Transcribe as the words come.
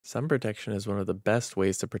Sun protection is one of the best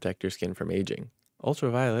ways to protect your skin from aging.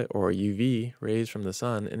 Ultraviolet, or UV, rays from the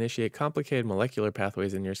sun initiate complicated molecular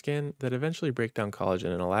pathways in your skin that eventually break down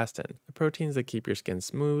collagen and elastin, the proteins that keep your skin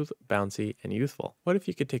smooth, bouncy, and youthful. What if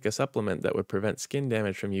you could take a supplement that would prevent skin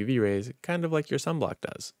damage from UV rays, kind of like your sunblock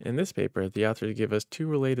does? In this paper, the authors give us two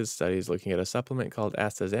related studies looking at a supplement called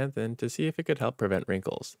Astaxanthin to see if it could help prevent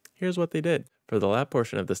wrinkles. Here's what they did. For the lab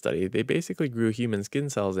portion of the study, they basically grew human skin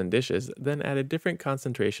cells in dishes, then added different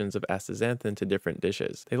concentrations of astaxanthin to different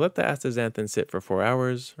dishes. They let the astaxanthin sit for 4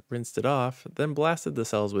 hours, rinsed it off, then blasted the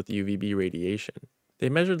cells with UVB radiation. They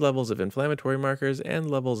measured levels of inflammatory markers and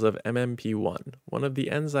levels of MMP1, one of the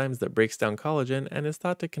enzymes that breaks down collagen and is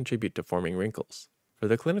thought to contribute to forming wrinkles. For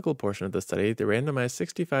the clinical portion of the study, they randomized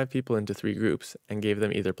 65 people into 3 groups and gave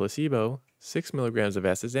them either placebo, 6 milligrams of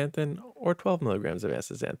astaxanthin, or 12 milligrams of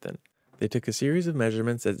astaxanthin. They took a series of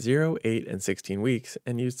measurements at 0, 8, and 16 weeks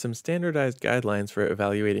and used some standardized guidelines for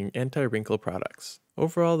evaluating anti-wrinkle products.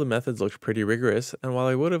 Overall, the methods looked pretty rigorous, and while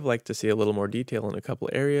I would have liked to see a little more detail in a couple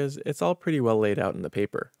areas, it's all pretty well laid out in the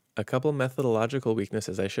paper. A couple methodological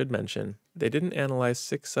weaknesses I should mention. They didn't analyze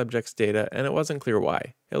 6 subjects' data, and it wasn't clear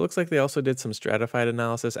why. It looks like they also did some stratified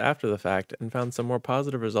analysis after the fact and found some more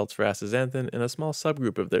positive results for astaxanthin in a small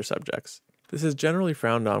subgroup of their subjects. This is generally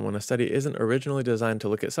frowned on when a study isn't originally designed to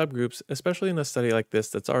look at subgroups, especially in a study like this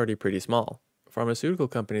that's already pretty small. Pharmaceutical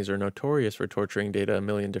companies are notorious for torturing data a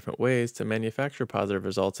million different ways to manufacture positive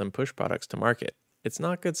results and push products to market. It's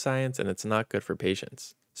not good science and it's not good for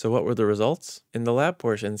patients. So what were the results? In the lab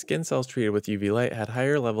portion, skin cells treated with UV light had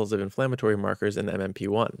higher levels of inflammatory markers in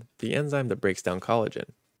MMP1, the enzyme that breaks down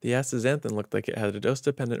collagen. The astaxanthin looked like it had a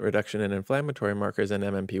dose-dependent reduction in inflammatory markers in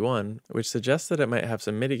MMP1, which suggests that it might have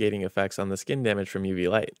some mitigating effects on the skin damage from UV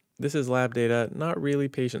light. This is lab data, not really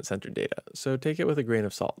patient-centered data, so take it with a grain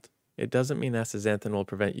of salt. It doesn't mean astaxanthin will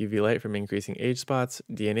prevent UV light from increasing age spots,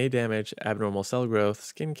 DNA damage, abnormal cell growth,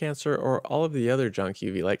 skin cancer, or all of the other junk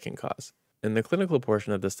UV light can cause. In the clinical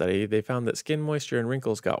portion of the study, they found that skin moisture and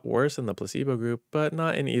wrinkles got worse in the placebo group, but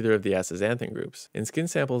not in either of the astaxanthin groups. In skin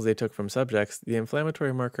samples they took from subjects, the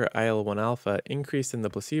inflammatory marker IL-1 alpha increased in the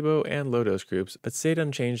placebo and low-dose groups, but stayed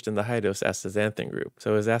unchanged in the high-dose astaxanthin group.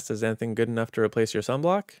 So is astaxanthin good enough to replace your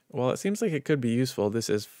sunblock? While it seems like it could be useful, this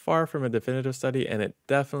is far from a definitive study, and it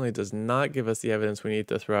definitely does not give us the evidence we need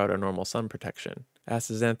to throw out our normal sun protection.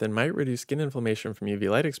 Astaxanthin might reduce skin inflammation from UV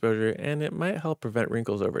light exposure, and it might help prevent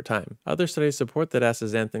wrinkles over time. Other studies support that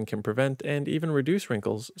astaxanthin can prevent and even reduce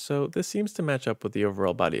wrinkles, so this seems to match up with the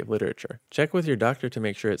overall body of literature. Check with your doctor to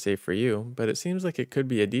make sure it's safe for you, but it seems like it could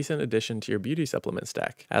be a decent addition to your beauty supplement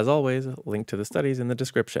stack. As always, link to the studies in the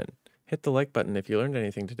description. Hit the like button if you learned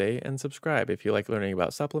anything today, and subscribe if you like learning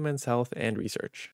about supplements, health, and research.